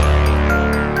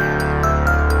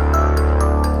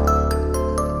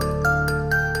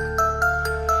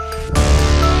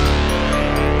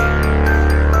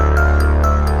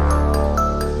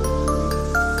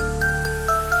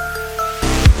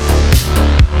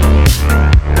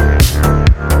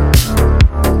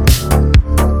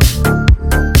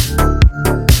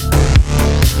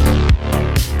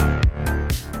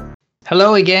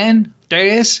Hello again,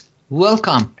 Darius.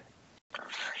 Welcome.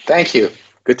 Thank you.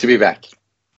 Good to be back.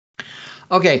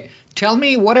 Okay, tell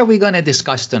me, what are we going to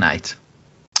discuss tonight?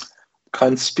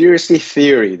 Conspiracy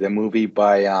Theory, the movie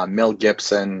by Mel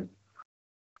Gibson.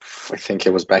 I think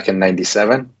it was back in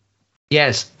 97.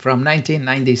 Yes, from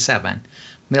 1997.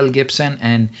 Mel Gibson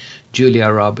and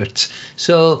Julia Roberts.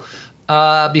 So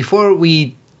before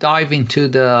we dive into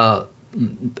the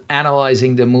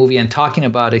analyzing the movie and talking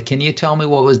about it, can you tell me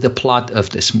what was the plot of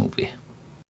this movie?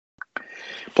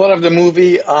 Plot of the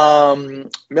movie,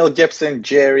 Mel Gibson,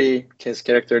 Jerry, his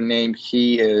character name,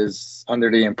 he is under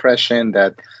the impression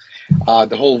that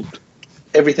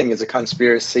everything is a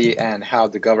conspiracy and how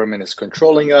the government is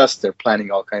controlling us. They're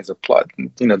planning all kinds of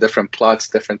different plots,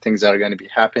 different things that are going to be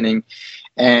happening.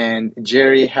 And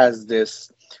Jerry has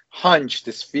this hunch,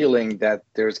 this feeling that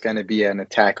there's going to be an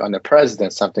attack on the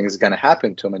president. Something is going to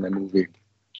happen to him in the movie.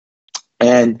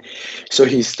 And so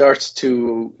he starts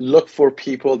to look for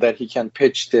people that he can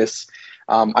pitch this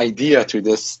idea to,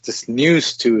 this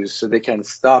news to, so they can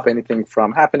stop anything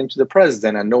from happening to the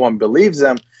president. And no one believes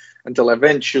him until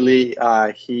eventually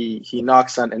he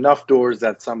knocks on enough doors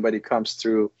that somebody comes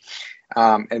through,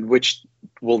 and which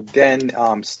will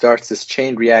then starts this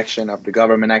chain reaction of the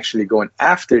government actually going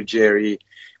after Jerry.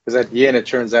 Because at the end, it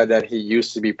turns out that he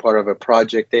used to be part of a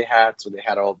project they had. So they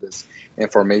had all this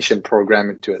information programmed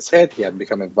into his head. He had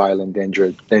become a violent,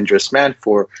 dangerous man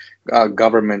for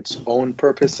government's own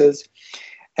purposes.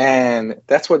 And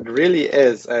that's what really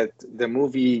is. The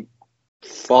movie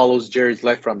follows Jerry's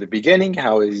life from the beginning,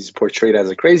 how he's portrayed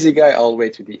as a crazy guy, all the way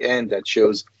to the end that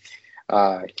shows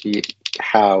how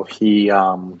he,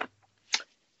 how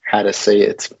to say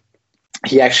it,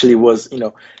 he actually was,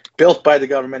 built by the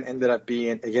government, ended up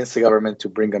being against the government to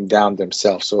bring them down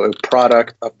themselves. So a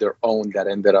product of their own that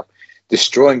ended up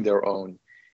destroying their own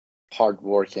hard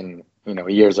work and,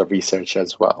 years of research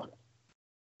as well.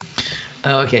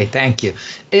 Okay, thank you.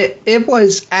 It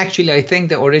was actually, I think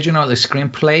the original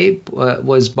screenplay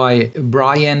was by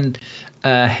Brian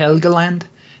Helgeland,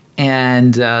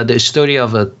 and the story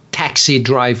of a taxi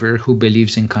driver who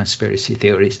believes in conspiracy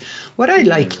theories. What I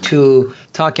like to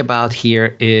talk about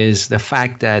here is the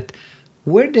fact that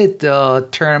where did the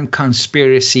term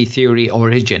conspiracy theory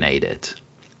originated?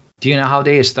 Do you know how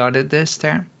they started this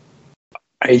term?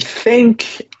 I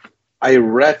think I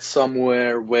read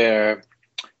somewhere where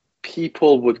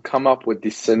people would come up with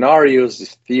these scenarios,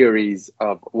 these theories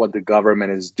of what the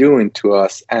government is doing to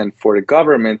us. And for the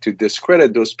government to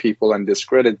discredit those people and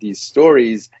discredit these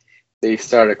stories, they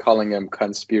started calling them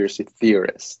conspiracy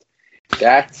theorists.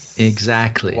 That's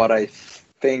exactly what I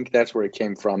think. That's where it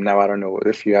came from. Now, I don't know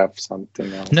if you have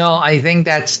something else. No, I think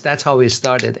that's how it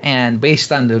started. And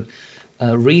based on the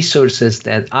resources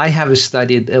that I have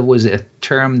studied, it was a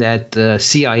term that the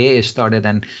CIA started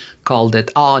and called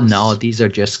it, oh, no, these are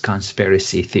just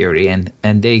conspiracy theory. And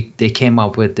they came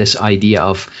up with this idea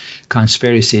of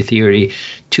conspiracy theory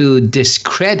to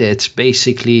discredit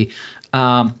basically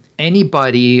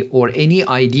anybody or any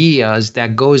ideas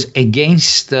that goes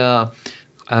against the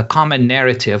common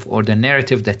narrative or the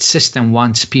narrative that system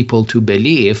wants people to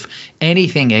believe.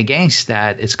 Anything against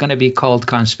that, it's going to be called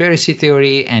conspiracy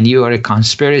theory, and you are a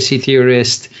conspiracy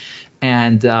theorist.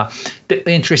 And the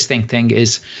interesting thing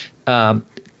is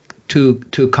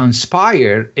to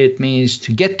conspire, it means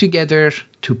to get together,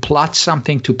 to plot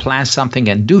something, to plan something,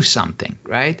 and do something,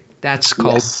 right? That's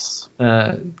called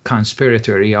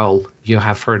conspiratorial. You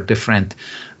have heard different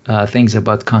things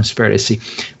about conspiracy.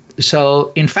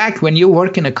 So, in fact, when you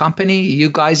work in a company, you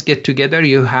guys get together,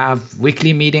 you have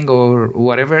weekly meeting or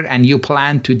whatever, and you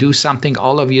plan to do something,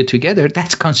 all of you together.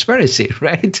 That's conspiracy,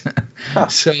 right?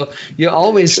 So you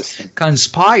always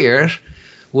conspire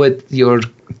with your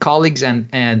colleagues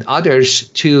and others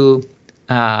to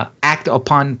act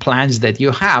upon plans that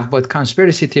you have. But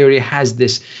conspiracy theory has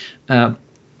this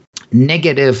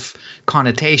negative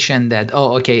connotation that,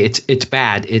 oh, okay, it's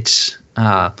bad. It's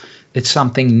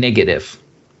something negative.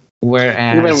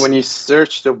 Whereas even when you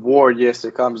search the word, yes,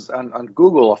 it comes on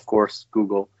Google, of course,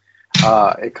 Google.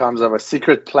 It comes of a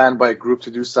secret plan by a group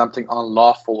to do something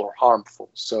unlawful or harmful.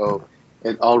 So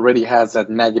it already has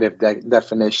that negative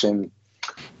definition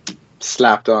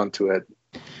slapped onto it.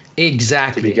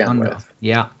 Exactly. To begin with.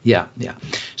 Yeah.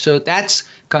 So that's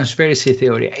conspiracy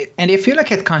theory. And if you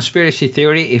look at conspiracy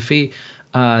theory, if we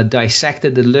dissect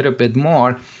it a little bit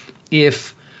more,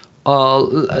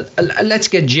 let's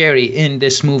get Jerry in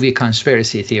this movie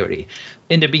Conspiracy Theory.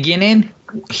 In the beginning,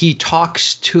 he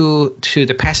talks to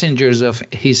the passengers of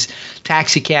his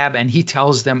taxi cab, and he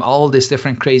tells them all these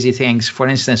different crazy things. For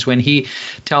instance, when he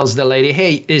tells the lady,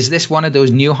 hey, is this one of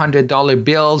those new $100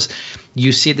 bills?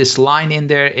 you see this line in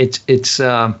there. It's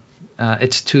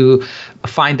to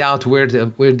find out where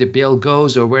the bill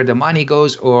goes or where the money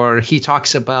goes, or he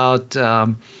talks about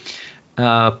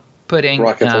putting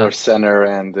Rockefeller Center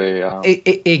and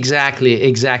the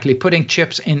exactly putting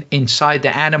chips inside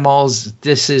the animals.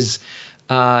 This is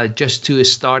just to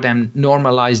start and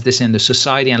normalize this in the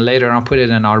society, and later on put it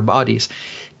in our bodies.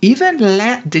 Even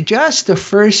just the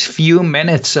first few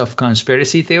minutes of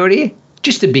conspiracy theory,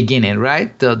 just the beginning,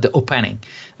 right? The opening,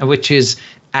 which is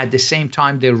at the same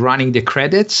time they're running the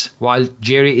credits while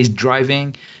Jerry is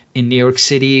driving in New York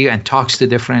City and talks to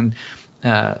different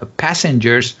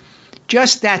passengers.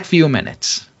 Just that few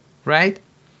minutes, right?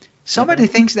 Some of the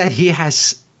things that he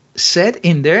has said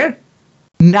in there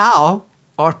now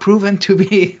are proven to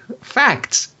be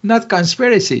facts, not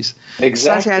conspiracies.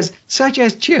 Exactly. Such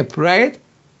as Chip, right?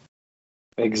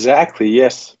 Exactly.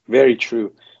 Yes. Very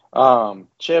true.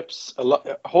 Chips,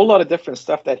 a whole lot of different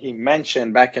stuff that he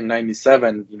mentioned back in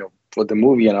 '97. For the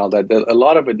movie and all that. A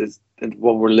lot of it is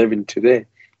what we're living today.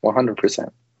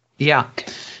 100%. Yeah.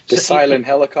 The silent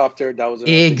helicopter, that was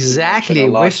exactly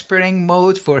whispering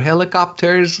mode for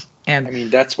helicopters. And I mean,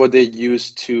 that's what they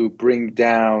used to bring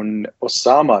down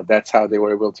Osama. That's how they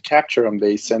were able to capture him.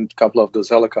 They sent a couple of those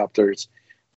helicopters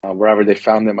wherever they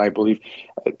found them. I believe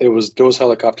it was those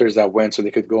helicopters that went so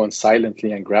they could go in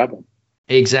silently and grab him.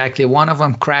 Exactly. One of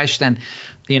them crashed, and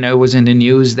it was in the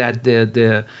news that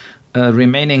the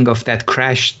remaining of that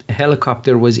crashed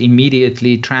helicopter was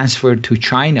immediately transferred to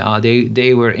China.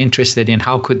 They were interested in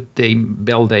how could they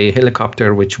build a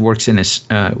helicopter which works in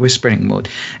a whispering mode.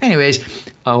 Anyways,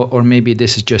 or maybe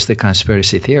this is just a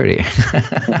conspiracy theory.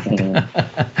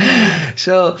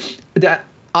 So the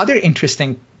other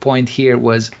interesting point here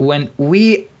was when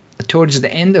towards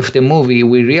the end of the movie,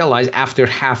 we realized after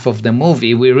half of the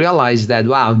movie, we realized that,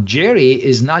 wow, Jerry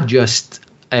is not just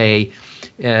a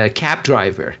cab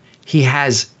driver. He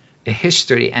has a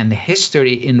history, and the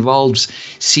history involves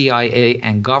CIA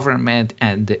and government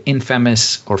and the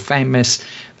infamous or famous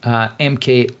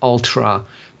MK Ultra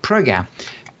program.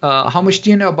 How much do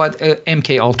you know about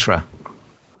MK Ultra?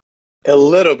 A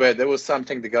little bit. There was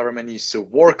something the government used to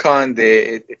work on.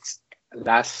 The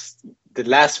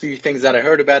last few things that I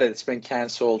heard about it, it's been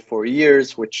canceled for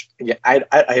years, which I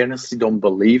honestly don't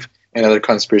believe in another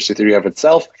conspiracy theory of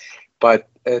itself. But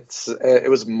it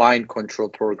was a mind control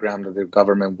program that the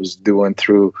government was doing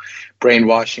through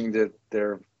brainwashing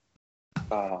their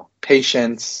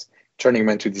patients, turning them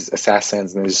into these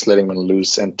assassins, and just letting them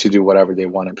loose and to do whatever they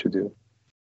want them to do.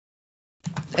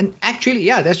 And actually,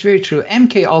 yeah, that's very true.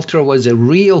 MK Ultra was a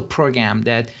real program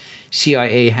that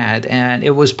CIA had, and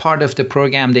it was part of the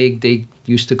program. They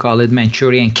used to call it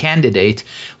Manchurian Candidate,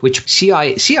 which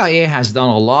CIA has done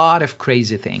a lot of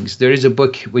crazy things. There is a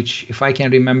book which, if I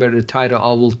can remember the title,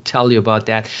 I will tell you about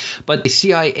that. But the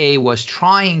CIA was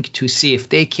trying to see if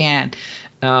they can,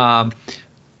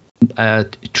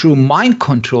 through mind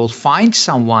control, find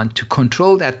someone to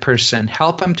control that person,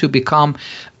 help them to become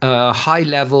a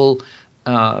high-level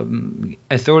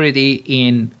authority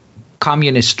in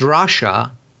communist Russia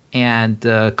and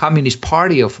the Communist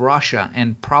Party of Russia,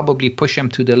 and probably push them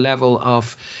to the level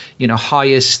of,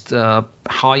 highest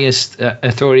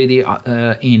authority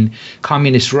in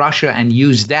communist Russia, and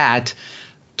use that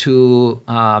to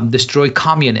destroy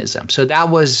communism. So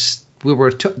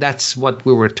that's what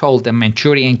we were told, the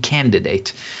Manchurian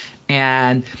Candidate.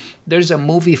 And there's a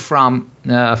movie from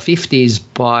 50s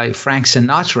by Frank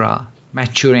Sinatra,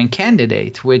 Manchurian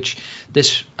Candidate, which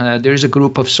there's a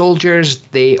group of soldiers.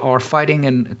 They are fighting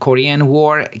in Korean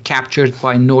War, captured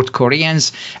by North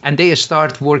Koreans, and they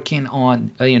start working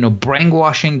on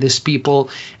brainwashing these people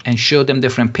and show them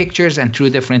different pictures, and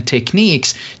through different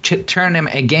techniques turn them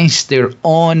against their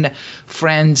own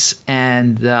friends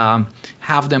and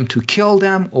have them to kill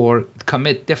them or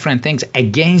commit different things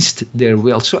against their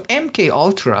will. So MK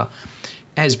Ultra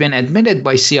has been admitted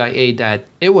by CIA that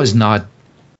it was not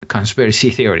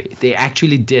conspiracy theory. They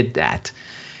actually did that.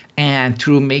 And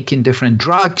through making different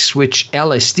drugs, which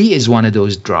LSD is one of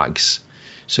those drugs.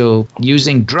 So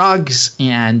using drugs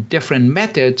and different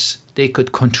methods, they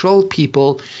could control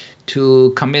people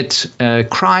to commit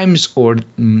crimes or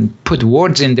put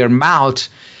words in their mouth,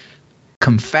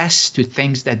 confess to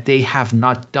things that they have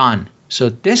not done. So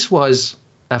this was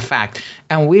a fact.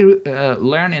 And we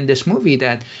learn in this movie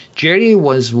that Jerry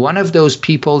was one of those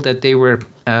people that they were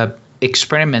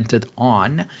experimented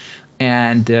on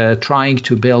and trying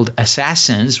to build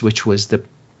assassins, which was the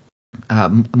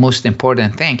most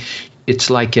important thing.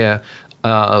 It's like a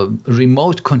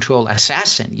remote control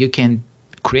assassin. You can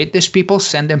create these people,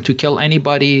 send them to kill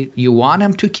anybody you want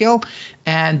them to kill,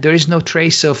 and there is no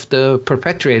trace of the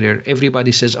perpetrator.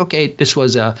 Everybody says, okay, this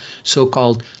was a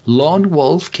so-called lone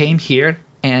wolf, came here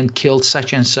and killed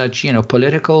such and such,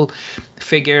 political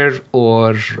figure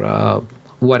or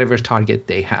whatever target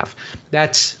they have.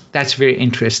 That's very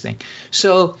interesting.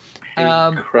 So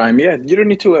crime, yeah. You don't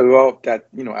need to go that,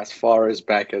 as far as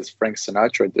back as Frank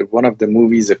Sinatra. One of the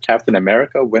movies of Captain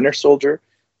America, Winter Soldier,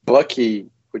 Bucky,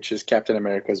 which is Captain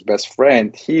America's best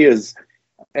friend, he is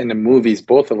in the movies,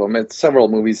 both of them, in several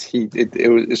movies.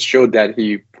 It showed that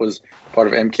he was part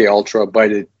of MK Ultra by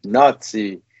the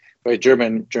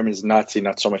Germans Nazi,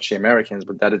 not so much the Americans,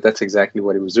 but that's exactly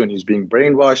what he was doing. He was being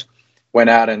brainwashed, went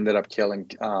out, and ended up killing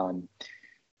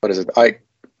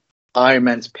Iron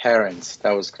Man's parents.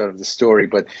 That was kind of the story.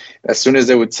 But as soon as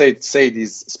they would say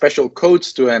these special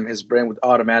codes to him, his brain would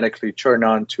automatically turn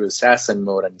on to assassin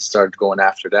mode and start going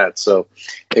after that. So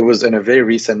it was in a very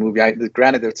recent movie.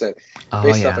 Granted, it's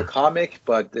based off a comic,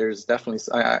 but there's definitely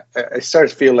I started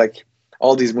to feel like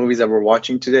all these movies that we're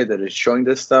watching today that is showing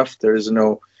this stuff,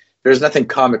 there's nothing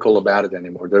comical about it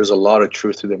anymore. There's a lot of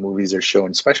truth to the movies they're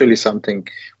showing, especially something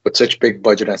with such big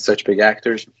budget and such big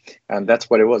actors. And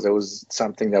that's what it was. It was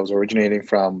something that was originating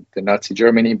from the Nazi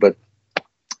Germany, but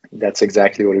that's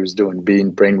exactly what he was doing,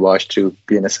 being brainwashed to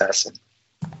be an assassin.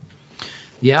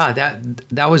 Yeah,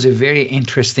 that was a very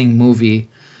interesting movie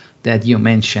that you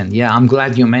mentioned. Yeah, I'm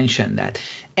glad you mentioned that.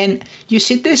 And you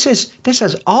see, this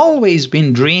has always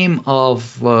been dream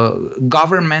of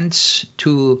governments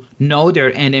to know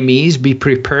their enemies, be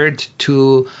prepared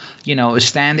to,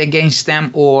 stand against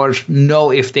them, or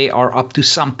know if they are up to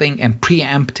something and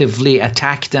preemptively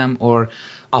attack them or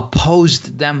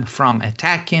opposed them from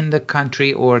attacking the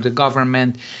country or the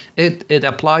government. It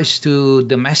applies to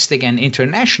domestic and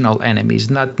international enemies,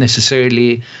 not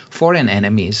necessarily foreign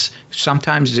enemies.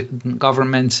 Sometimes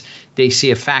governments, they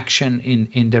see a faction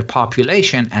in their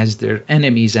population as their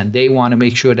enemies, and they want to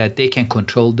make sure that they can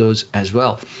control those as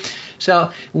well.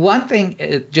 So one thing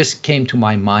just came to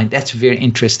my mind that's very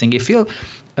interesting. If you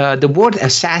the word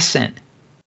assassin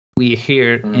we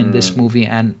hear in this movie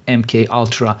and MK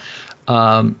Ultra,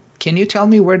 can you tell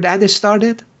me where that is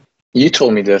started? You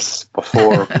told me this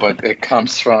before, but it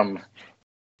comes from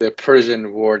the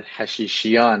Persian word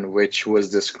Hashishian, which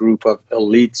was this group of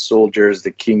elite soldiers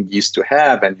the king used to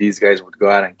have, and these guys would go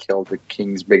out and kill the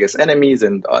king's biggest enemies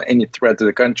and any threat to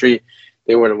the country.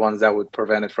 They were the ones that would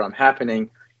prevent it from happening.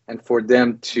 And for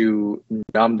them to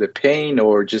numb the pain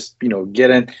or just,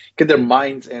 get their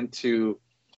minds into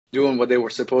doing what they were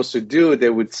supposed to do, they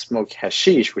would smoke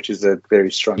hashish, which is a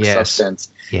very strong substance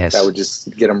that would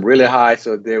just get them really high.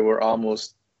 So they were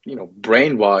almost,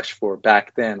 brainwashed for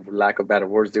back then, for lack of better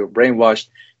words, they were brainwashed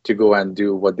to go and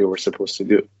do what they were supposed to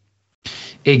do.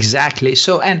 Exactly.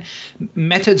 So, and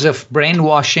methods of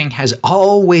brainwashing has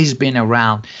always been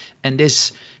around. And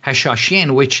this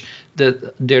Hashashin, which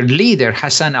their leader,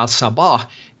 Hassan al-Sabah,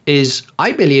 is,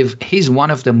 I believe, he's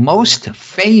one of the most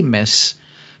famous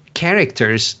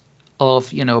characters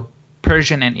of,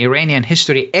 Persian and Iranian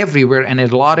history everywhere, and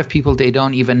a lot of people, they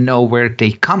don't even know where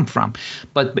they come from.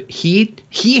 But he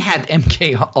had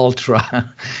MK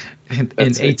Ultra in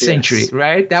 8th century,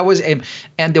 right? That was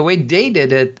and the way they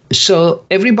did it. So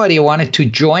everybody wanted to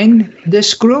join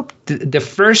this group. The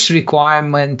first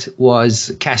requirement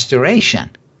was castration,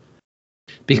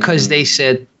 because they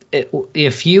said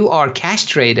if you are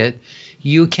castrated,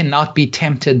 you cannot be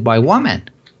tempted by women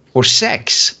or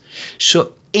sex.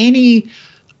 So any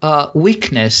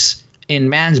weakness in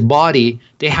man's body,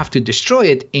 they have to destroy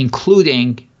it,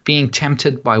 including being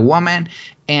tempted by women,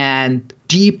 and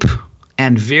deep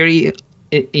and very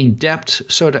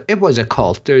in-depth sort of, it was a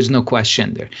cult. There's no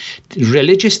question there.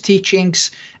 Religious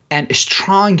teachings and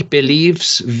strong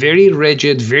beliefs, very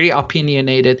rigid, very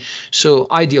opinionated. So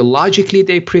ideologically,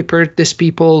 they prepared these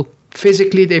people.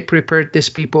 Physically, they prepared these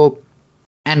people.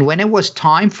 And when it was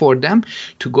time for them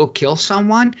to go kill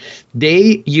someone,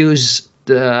 they use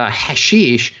the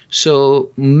hashish.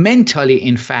 So mentally,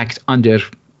 in fact, under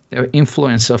the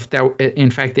influence of in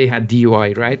fact, they had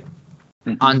DUI, right?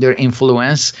 Mm-hmm. Under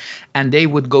influence, and they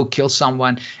would go kill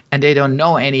someone and they don't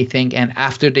know anything. And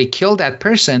after they kill that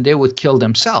person, they would kill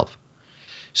themselves.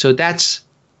 So that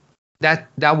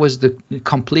was the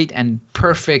complete and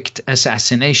perfect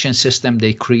assassination system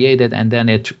they created, and then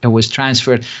it was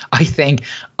transferred. I think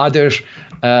other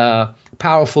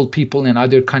powerful people in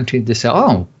other countries, they say,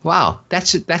 "Oh, wow,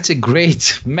 that's a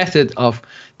great method of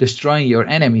destroying your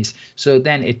enemies." So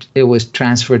then it was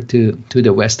transferred to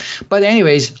the West. But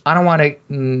anyways, I don't want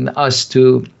us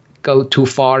to go too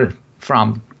far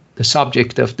from the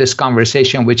subject of this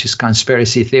conversation, which is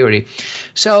conspiracy theory.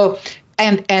 So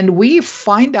And we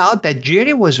find out that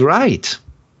Jerry was right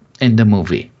in the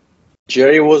movie.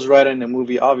 Jerry was right in the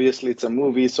movie. Obviously, it's a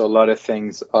movie, so a lot of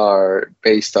things are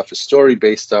based off a story,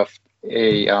 based off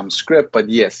a script. But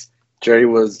yes, Jerry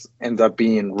was end up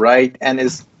being right, and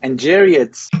Jerry,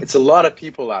 it's a lot of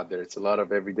people out there. It's a lot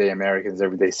of everyday Americans,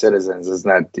 everyday citizens. It's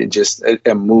not just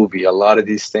a movie. A lot of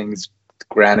these things,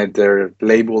 granted, they're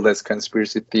labeled as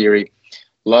conspiracy theory.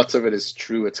 Lots of it is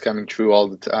true. It's coming true all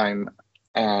the time,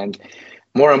 and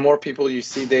more people you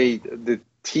see, the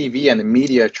TV and the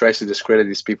media tries to discredit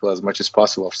these people as much as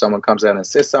possible. If someone comes out and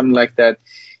says something like that,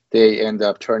 they end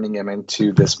up turning him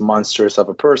into this monstrous of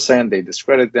a person. They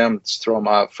discredit them, throw him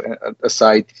off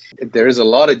aside. There is a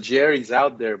lot of Jerrys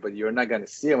out there, but you're not going to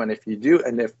see them. And if you do,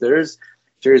 and if there's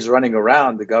Jerrys running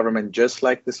around, the government, just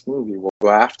like this movie, will go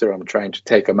after them, trying to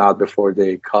take them out before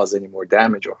they cause any more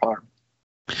damage or harm.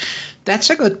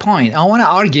 That's a good point. I want to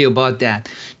argue about that.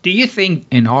 Do you think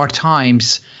in our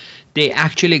times they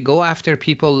actually go after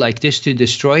people like this to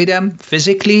destroy them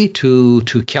physically, to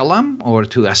kill them or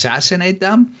to assassinate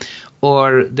them?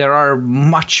 Or there are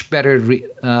much better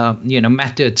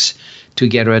methods to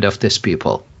get rid of these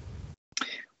people?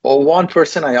 Well, one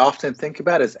person I often think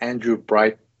about is Andrew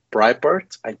Breitbart.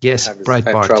 Yes,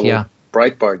 Breitbart, yeah.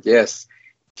 Breitbart, yes.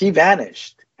 He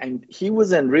vanished. And he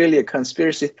wasn't really a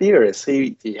conspiracy theorist.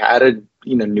 He had a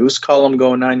news column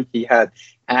going on. He had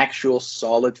actual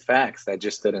solid facts that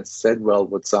just didn't sit well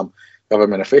with some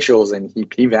government officials, and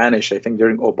he vanished. I think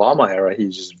during Obama era, he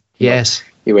just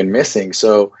he went missing.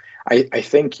 So I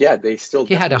think they still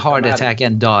he had a heart attack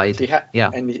and died.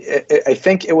 And I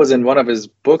think it was in one of his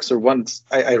books or once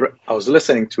I was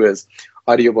listening to his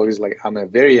audiobook. He's like, I'm a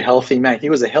very healthy man. He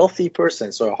was a healthy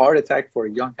person, so a heart attack for a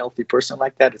young healthy person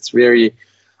like that, it's very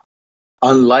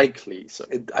unlikely. So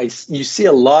you see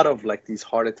a lot of like these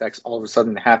heart attacks all of a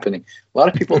sudden happening. A lot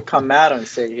of people come out and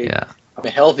say, hey, I'm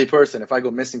a healthy person. If I go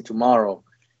missing tomorrow,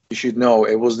 you should know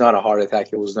it was not a heart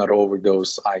attack. It was not an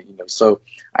overdose. So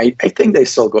I think they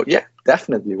still go, yeah,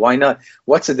 definitely. Why not?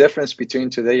 What's the difference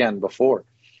between today and before?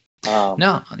 I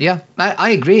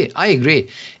agree.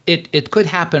 It could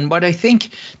happen, but I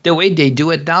think the way they do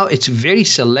it now, it's very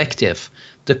selective.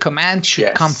 The command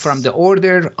should come from the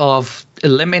order of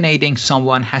eliminating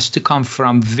someone, has to come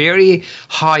from very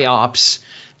high ups,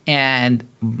 and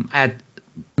at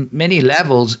many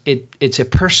levels it's a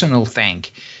personal thing,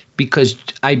 because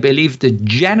I believe the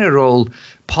general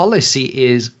policy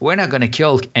is we're not going to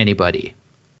kill anybody.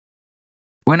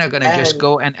 We're not going to just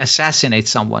go and assassinate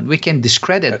someone. We can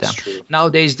discredit them. True.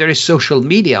 Nowadays, there is social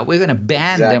media. We're going to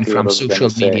ban them from social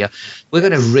media. We're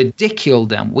going to ridicule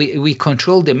them. We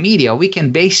control the media. We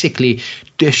can basically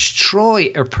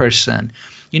destroy a person,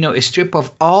 strip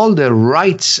of all the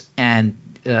rights and,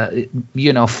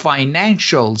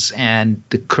 financials and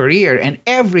the career and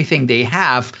everything they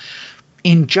have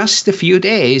in just a few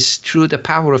days through the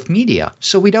power of media.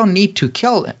 So we don't need to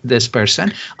kill this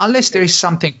person unless there is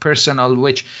something personal,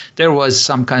 which there was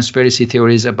some conspiracy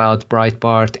theories about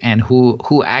Breitbart and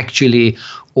who actually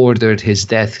ordered his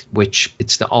death, which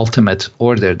it's the ultimate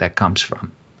order that comes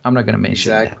from. I'm not going to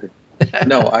mention that.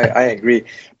 No, I agree.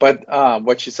 But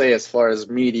what you say as far as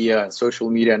media and social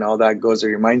media and all that goes, it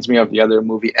reminds me of the other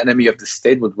movie, Enemy of the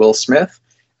State, with Will Smith.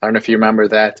 I don't know if you remember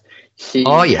that. He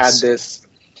had this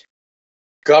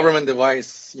government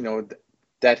device,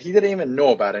 that he didn't even know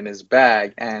about in his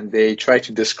bag, and they tried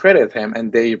to discredit him,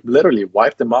 and they literally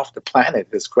wiped him off the planet.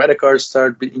 His credit card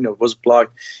was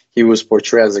blocked. He was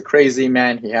portrayed as a crazy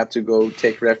man. He had to go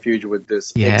take refuge with this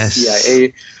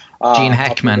CIA Gene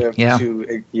Hackman,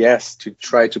 to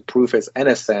try to prove his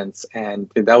innocence. And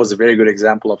that was a very good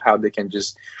example of how they can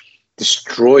just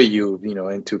destroy you,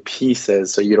 into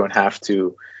pieces, so you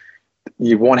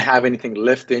won't have anything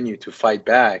left in you to fight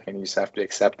back, and you just have to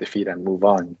accept defeat and move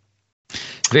on.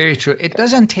 Very true. It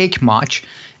doesn't take much.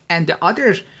 And the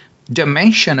other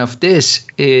dimension of this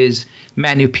is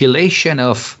manipulation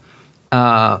of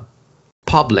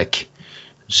public.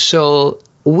 So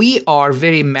we are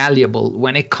very malleable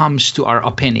when it comes to our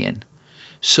opinion.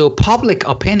 So public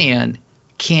opinion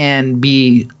can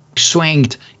be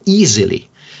swinged easily.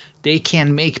 They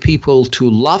can make people to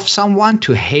love someone,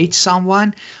 to hate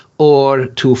someone, or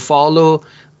to follow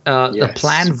a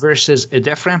plan versus a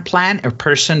different plan, a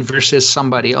person versus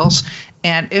somebody else.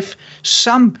 And if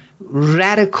some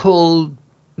radical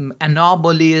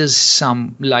anomalies,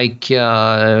 some like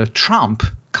Trump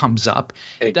comes up,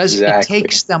 it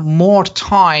takes them more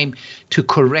time to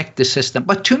correct the system.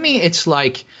 But to me, it's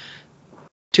like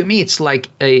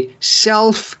a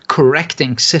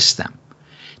self-correcting system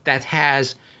that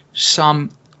has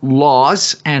some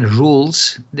laws and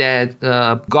rules that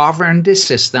govern this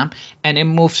system, and it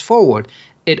moves forward.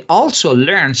 It also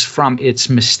learns from its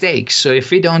mistakes. So if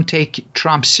we don't take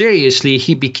Trump seriously,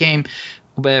 he became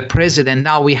president.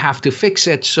 Now we have to fix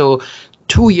it. So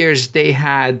 2 years they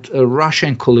had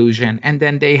Russian collusion, and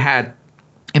then they had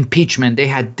impeachment. They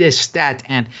had this, that,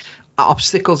 and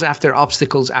obstacles after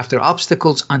obstacles after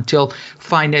obstacles, until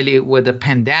finally with the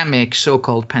pandemic,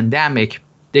 so-called pandemic,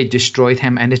 they destroyed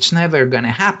him, and it's never going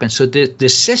to happen. So the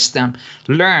system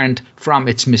learned from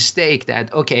its mistake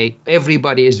that, okay,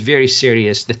 everybody is very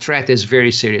serious. The threat is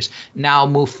very serious. Now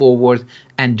move forward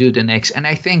and do the next. And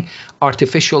I think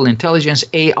artificial intelligence,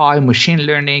 AI, machine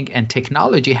learning, and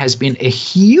technology has been a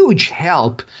huge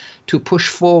help to push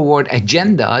forward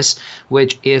agendas,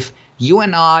 which if you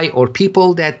and I, or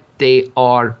people that they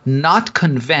are not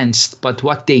convinced but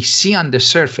what they see on the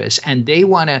surface, and they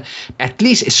want to at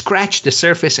least scratch the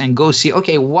surface and go see,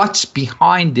 okay, what's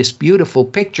behind this beautiful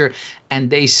picture, and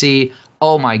they see,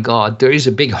 oh my God, there is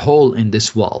a big hole in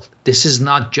this wall. This is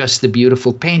not just a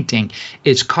beautiful painting,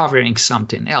 it's covering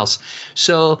something else.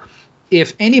 So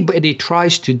if anybody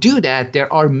tries to do that,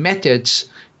 there are methods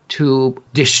to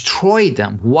destroy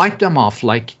them, wipe them off,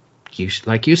 like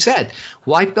you said,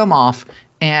 wipe them off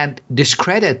and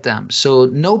discredit them so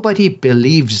nobody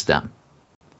believes them.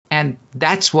 And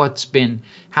that's what's been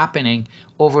happening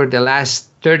over the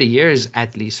last 30 years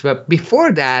at least. But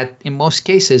before that, in most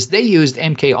cases, they used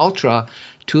MK Ultra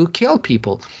to kill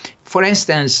people. For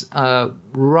instance,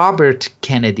 Robert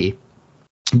Kennedy,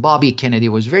 Bobby Kennedy,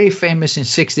 was very famous in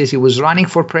 60s. He was running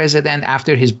for president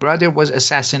after his brother was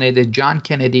assassinated, John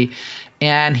Kennedy,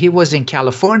 and he was in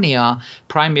California,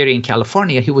 primary in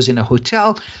California. He was in a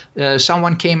hotel.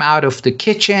 Someone came out of the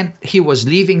kitchen. He was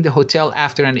leaving the hotel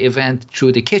after an event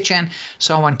through the kitchen.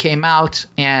 Someone came out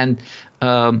and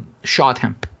shot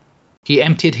him. He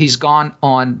emptied his gun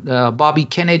on Bobby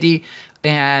Kennedy,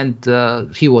 and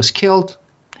he was killed.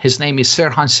 His name is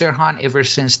Sirhan Sirhan. Ever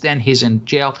since then, he's in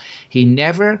jail. He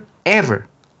never, ever,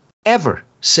 ever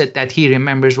said that he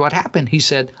remembers what happened. He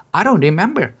said, I don't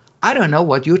remember. I don't know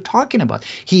what you're talking about.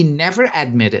 He never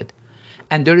admitted.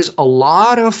 And there is a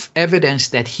lot of evidence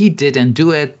that he didn't do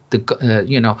it.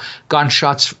 The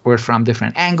gunshots were from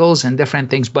different angles and different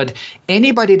things. But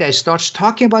anybody that starts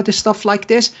talking about this stuff like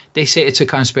this, they say it's a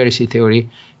conspiracy theory.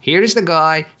 Here is the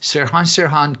guy, Sirhan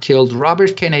Sirhan, killed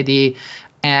Robert Kennedy,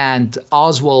 and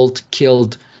Oswald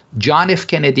killed John F.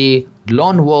 Kennedy,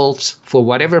 lone wolves for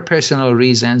whatever personal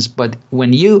reasons. But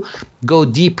when you go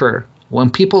deeper, when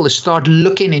people start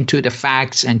looking into the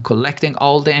facts and collecting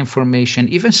all the information,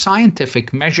 even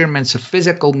scientific measurements, of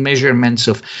physical measurements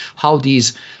of how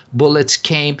these bullets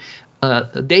came,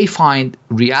 they find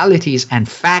realities and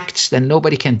facts that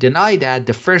nobody can deny. That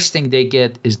the first thing they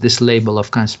get is this label of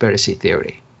conspiracy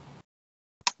theory.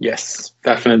 Yes,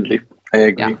 definitely. I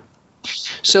agree. Yeah.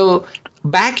 So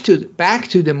back to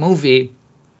the movie,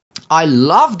 I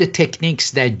love the techniques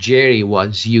that Jerry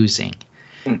was using.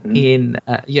 Mm-hmm.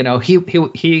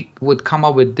 He would come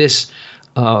up with this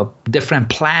different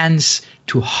plans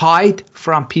to hide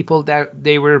from people that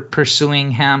they were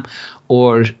pursuing him,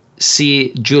 or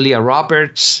see Julia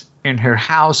Roberts in her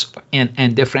house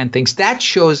and different things. That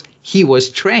shows he was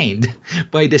trained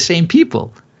by the same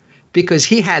people, because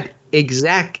he had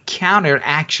exact counter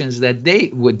actions that they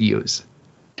would use.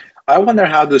 I wonder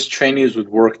how those trainees would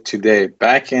work today.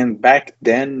 Back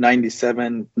then,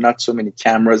 97, not so many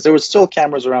cameras. There were still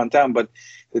cameras around town, but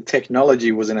the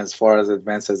technology wasn't as far as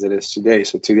advanced as it is today.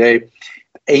 So today,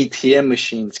 ATM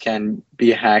machines can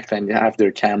be hacked and have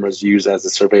their cameras used as a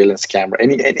surveillance camera.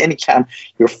 Any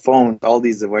your phone, all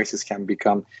these devices can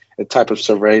become a type of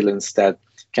surveillance that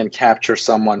can capture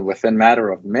someone within a matter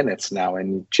of minutes now.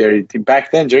 And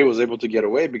back then, Jerry was able to get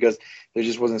away because there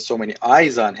just wasn't so many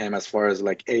eyes on him as far as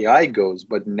like AI goes.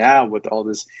 But now with all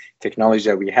this technology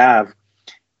that we have,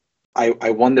 I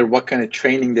wonder what kind of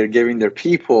training they're giving their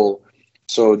people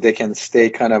so they can stay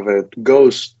kind of a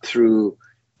ghost through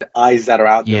the eyes that are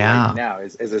out there right now.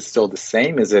 Is it still the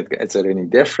same? Is it any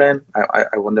different?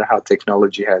 I wonder how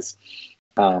technology has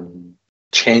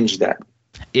changed that.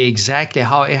 Exactly,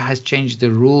 how it has changed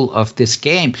the rule of this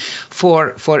game.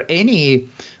 For any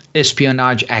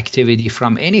espionage activity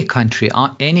from any country,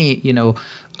 any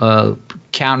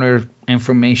counter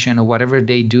information or whatever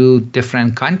they do,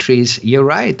 different countries, you're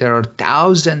right, there are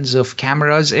thousands of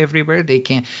cameras everywhere.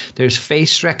 There's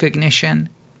face recognition.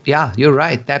 Yeah, you're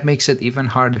right, that makes it even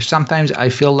harder. Sometimes I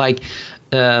feel like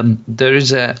there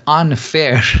is an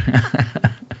unfair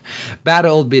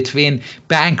battle between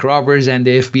bank robbers and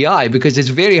the FBI, because it's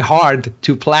very hard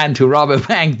to plan to rob a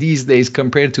bank these days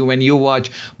compared to when you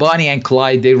watch Bonnie and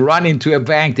Clyde. They run into a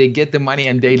bank, they get the money,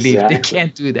 and they leave. They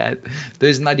can't do that.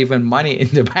 There's not even money in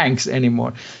the banks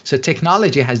anymore. So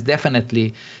technology has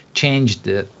definitely changed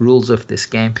the rules of this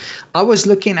game. I was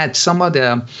looking at some of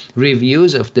the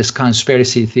reviews of this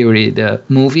Conspiracy Theory, the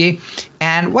movie,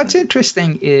 and what's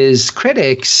interesting is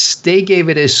critics, they gave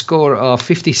it a score of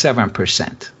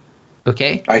 57%.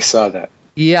 Okay? I saw that.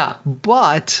 Yeah,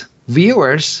 but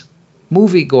viewers,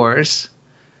 moviegoers,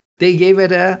 they gave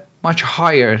it a much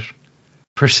higher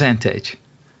percentage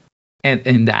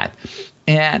in that.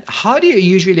 And how do you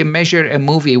usually measure a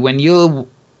movie when you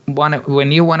want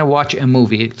to watch a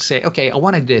movie? Say, okay, I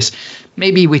wanted this.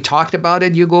 Maybe we talked about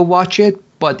it, you go watch it.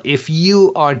 But if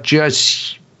you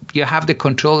have the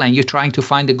control and you're trying to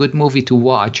find a good movie to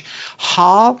watch,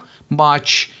 how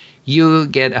much you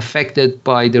get affected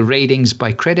by the ratings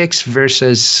by critics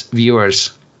versus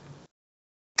viewers?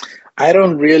 I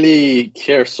don't really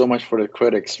care so much for the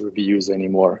critics' reviews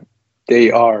anymore. They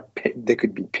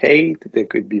could be paid, they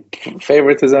could be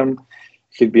favoritism,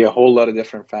 it could be a whole lot of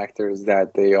different factors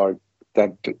that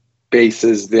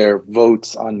bases their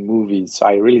votes on movies. So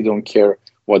I really don't care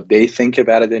what they think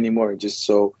about it anymore. It's just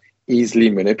so easily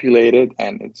manipulated,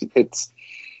 and it's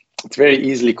very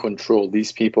easily controlled.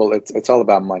 These people, it's all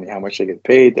about money, how much they get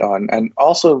paid on, and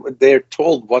also they're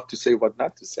told what to say, what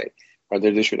not to say.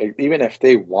 Whether they should, even if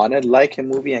they want to like a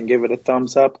movie and give it a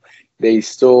thumbs up,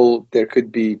 there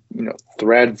could be,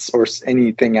 threads or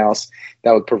anything else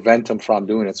that would prevent them from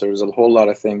doing it. So there's a whole lot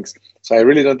of things. So I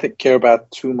really don't care about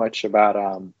too much about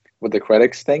what the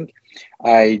critics think.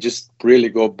 I just really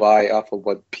go by off of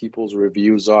what people's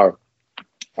reviews are.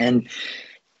 And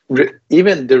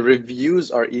even the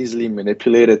reviews are easily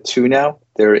manipulated too now.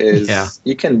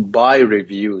 You can buy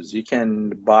reviews. You can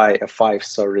buy a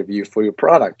 5-star review for your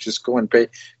product. Just go and pay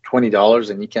 $20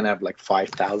 and you can have like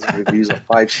 5,000 reviews of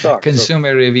 5-star.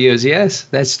 Consumer reviews, yes,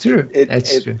 that's true. It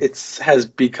has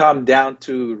become down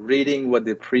to reading what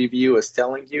the preview is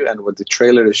telling you and what the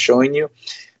trailer is showing you.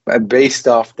 But based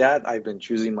off that, I've been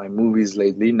choosing my movies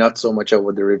lately, not so much of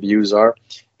what the reviews are.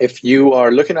 If you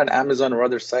are looking at Amazon or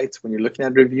other sites, when you're looking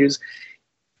at reviews,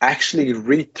 actually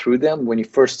read through them. When you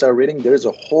first start reading, there's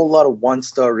a whole lot of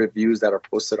 1-star reviews that are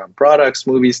posted on products,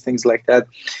 movies, things like that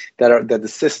the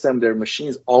system, their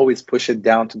machines always push it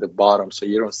down to the bottom so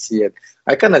you don't see it.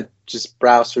 I kind of just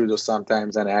browse through those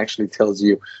sometimes, and it actually tells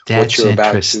you what you're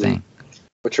about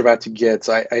to get.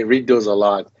 So I read those a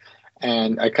lot,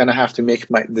 and I kind of have to make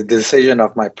the decision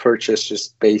of my purchase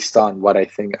just based on what I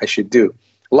think I should do.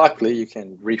 Luckily, you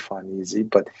can refund easy,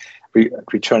 but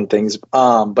return things.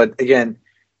 But again,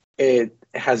 it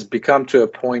has become to a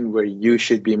point where you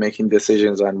should be making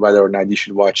decisions on whether or not you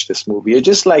should watch this movie. It's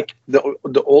just like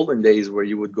the olden days where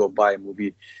you would go buy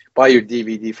your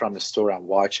DVD from the store and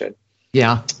watch it.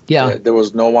 Yeah. There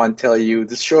was no one tell you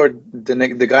this. Sure,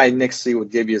 the guy next to you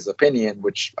would give you his opinion,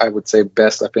 which I would say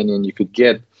best opinion you could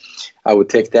get. I would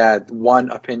take that one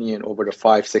opinion over the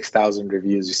 5,000-6,000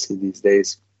 reviews you see these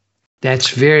days. That's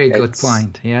very good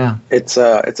point. Yeah, it's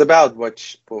about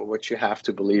what you have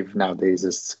to believe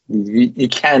nowadays. You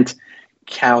can't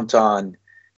count on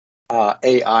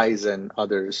AIs and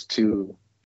others to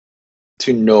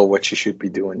know what you should be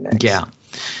doing next. Yeah,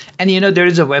 and there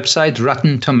is a website,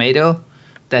 Rotten Tomato,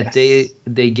 that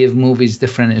they give movies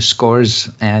different scores,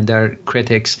 and their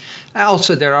critics.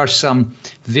 Also, there are some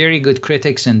very good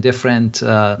critics in different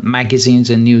magazines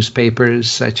and newspapers,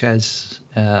 such as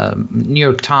New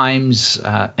York Times,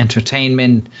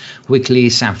 Entertainment Weekly,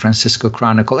 San Francisco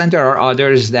Chronicle, and there are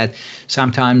others that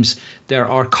sometimes there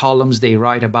are columns they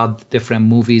write about different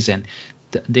movies and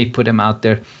they put them out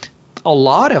there. A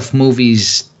lot of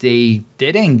movies they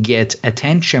didn't get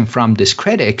attention from these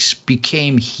critics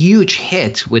became huge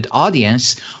hits with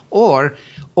audience, or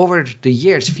over the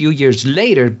years, few years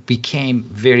later, became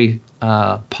very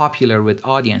popular with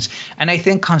audience. And I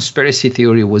think Conspiracy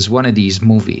Theory was one of these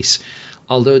movies.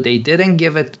 Although they didn't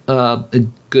give it a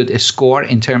good score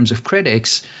in terms of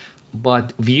critics,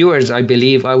 but viewers, I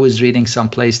believe, I was reading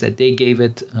someplace that they gave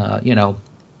it,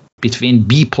 between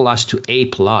B+ to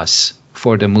A+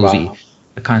 for the movie. Wow.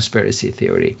 A Conspiracy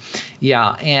Theory.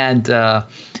 Yeah, and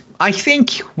I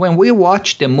think when we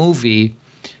watched the movie,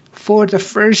 for the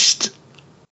first,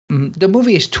 the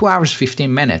movie is 2 hours,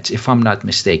 15 minutes, if I'm not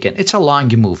mistaken. It's a long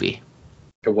movie.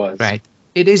 It was. Right?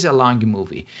 It is a long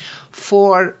movie.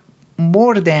 For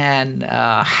more than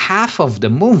half of the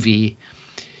movie,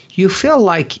 you feel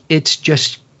like it's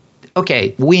just,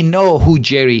 okay, we know who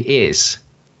Jerry is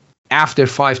after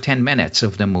 5-10 minutes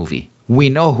of the movie. we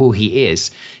know who he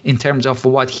is in terms of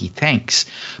what he thinks.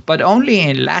 But only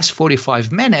in last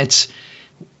 45 minutes,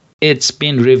 it's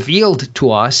been revealed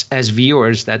to us as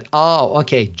viewers that, oh,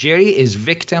 okay, Jerry is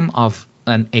victim of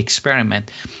an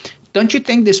experiment. Don't you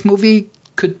think this movie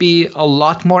could be a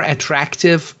lot more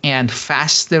attractive and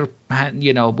faster,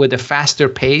 with a faster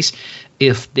pace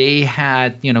if they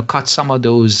had, cut some of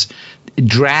those,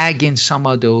 drag in some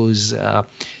of those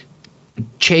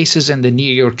chases in the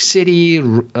New York City,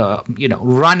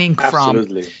 running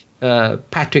Absolutely. from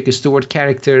Patrick Stewart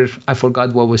character. I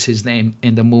forgot what was his name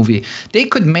in the movie. They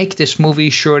could make this movie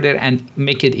shorter and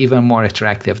make it even more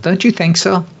attractive. Don't you think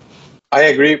so? I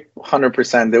agree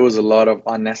 100%. There was a lot of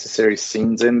unnecessary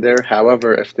scenes in there.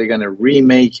 However, if they're going to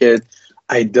remake it,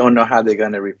 I don't know how they're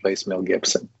going to replace Mel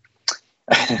Gibson.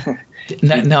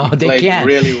 No, they can't.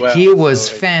 Really well. He was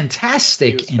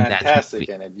fantastic in that movie.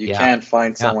 In it. You can't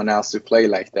find someone else to play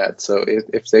like that. So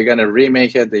if they're going to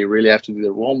remake it, they really have to do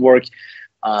their homework.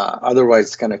 Otherwise,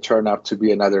 it's going to turn out to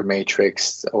be another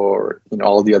Matrix or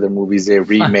all the other movies they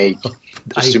remake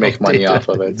just to make money off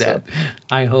of it. So.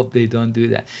 I hope they don't do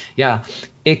that. Yeah,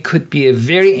 it could be a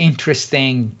very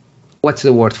interesting, what's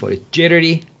the word for it?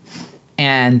 Jittery.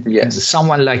 And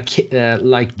someone like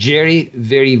Jerry,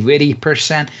 very witty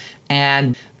person,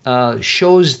 and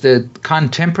shows the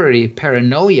contemporary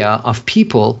paranoia of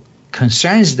people,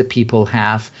 concerns the people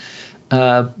have.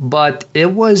 But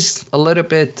it was a little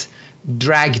bit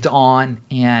dragged on,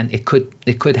 and it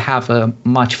could have a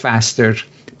much faster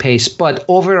pace. But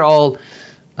overall,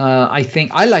 I think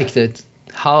I liked it.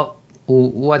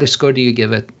 What score do you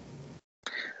give it?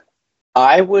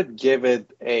 I would give it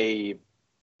a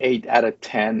 8 out of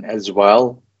 10 as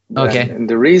well. Okay. And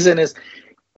the reason is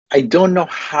I don't know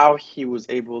how he was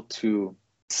able to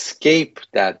escape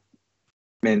that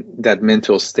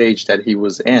mental stage that he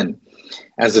was in.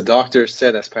 As the doctor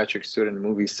said, as Patrick Stewart in the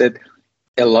movie said,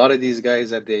 a lot of these guys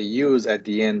that they use at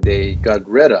the end, they got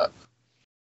rid of.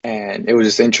 And it was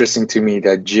just interesting to me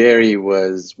that Jerry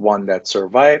was one that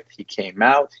survived. He came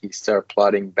out. He started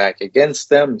plotting back against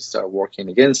them. He started working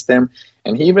against them.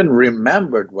 And he even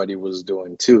remembered what he was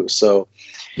doing, too. So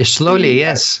slowly,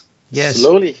 yes.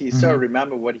 Slowly, he started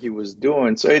remember what he was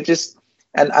doing. So it just,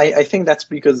 and I think that's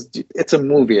because it's a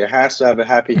movie. It has to have a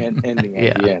happy ending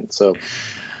at the end. So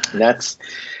that's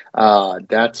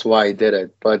why I did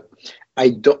it. But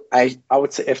I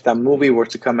would say if that movie were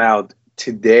to come out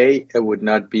today, it would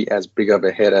not be as big of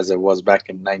a hit as it was back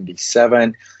in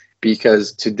 97,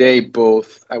 because today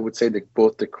both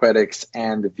the critics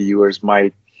and the viewers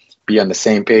might be on the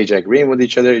same page agreeing with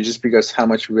each other, just because how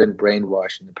much we've been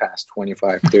brainwashed in the past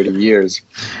 25, 30 years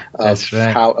of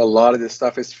how a lot of this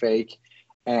stuff is fake.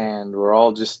 And we're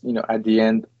all just, at the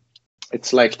end,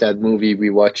 it's like that movie we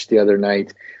watched the other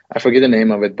night. I forget the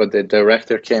name of it, but the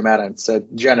director came out and said,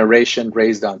 generation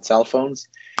raised on cell phones.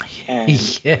 And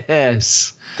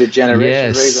the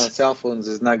generation raised on cell phones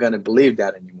is not going to believe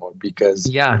that anymore,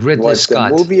 because Ridley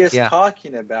Scott. The movie is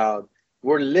talking about,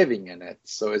 we're living in it.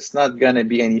 So it's not going to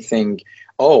be anything,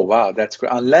 oh, wow, that's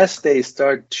great. Unless they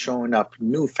start showing up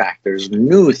new factors,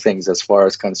 new things as far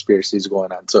as conspiracies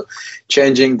going on. So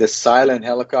changing the silent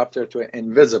helicopter to an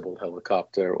invisible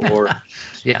helicopter or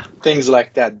things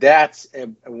like that. That's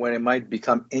when it might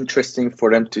become interesting for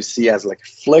them to see as like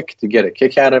a flick to get a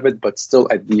kick out of it. But still,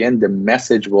 at the end, the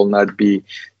message will not be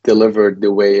delivered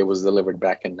the way it was delivered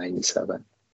back in 97.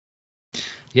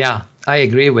 Yeah, I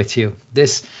agree with you.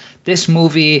 This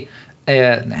movie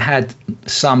had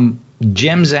some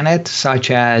gems in it, such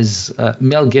as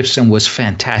Mel Gibson was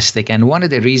fantastic. And one of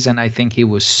the reasons I think he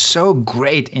was so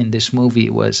great in this movie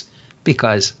was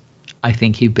because I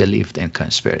think he believed in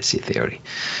conspiracy theory.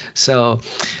 So,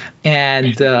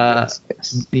 and so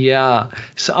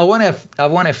I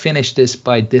want to finish this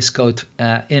by this quote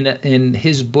in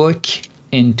his book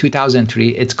in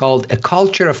 2003. It's called A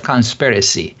Culture of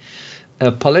Conspiracy.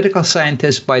 A political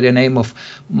scientist by the name of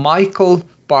Michael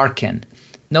Barkin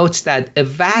notes that a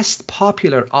vast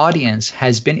popular audience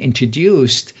has been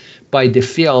introduced by the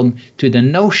film to the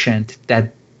notion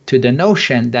that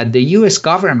the U.S.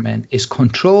 government is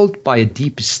controlled by a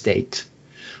deep state,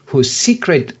 whose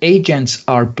secret agents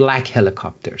are black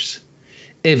helicopters.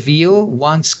 A view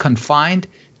once confined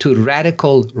to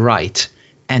radical right,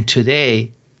 and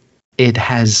today it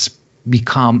has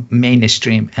become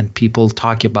mainstream, and people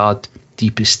talk about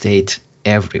deep state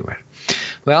everywhere.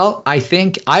 Well, I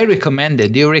think I recommend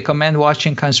it. Do you recommend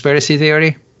watching Conspiracy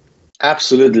Theory?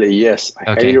 Absolutely, yes.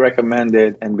 I highly recommend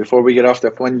it. And before we get off the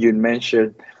phone, you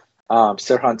mentioned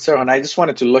Sirhan. I just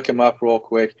wanted to look him up real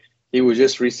quick. He was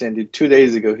just recently, 2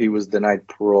 days ago, he was denied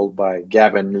parole by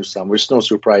Gavin Newsom, which is no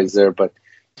surprise there. But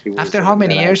he was after how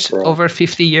many years? Parole. Over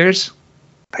 50 years?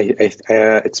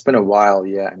 It's been a while,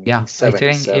 yeah. I mean, Yeah, I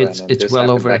think it's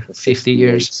well over 50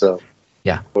 years. So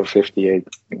yeah, or 58.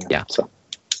 Yeah. So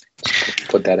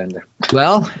put that in there.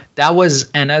 Well, that was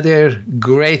another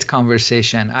great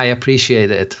conversation. I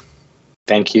appreciate it.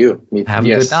 Thank you. Have a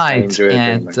good night. I enjoyed it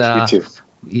very much. You too.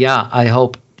 Yeah, I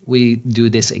hope we do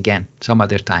this again some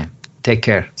other time. Take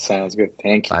care. Sounds good.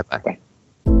 Thank you. Bye-bye. Bye.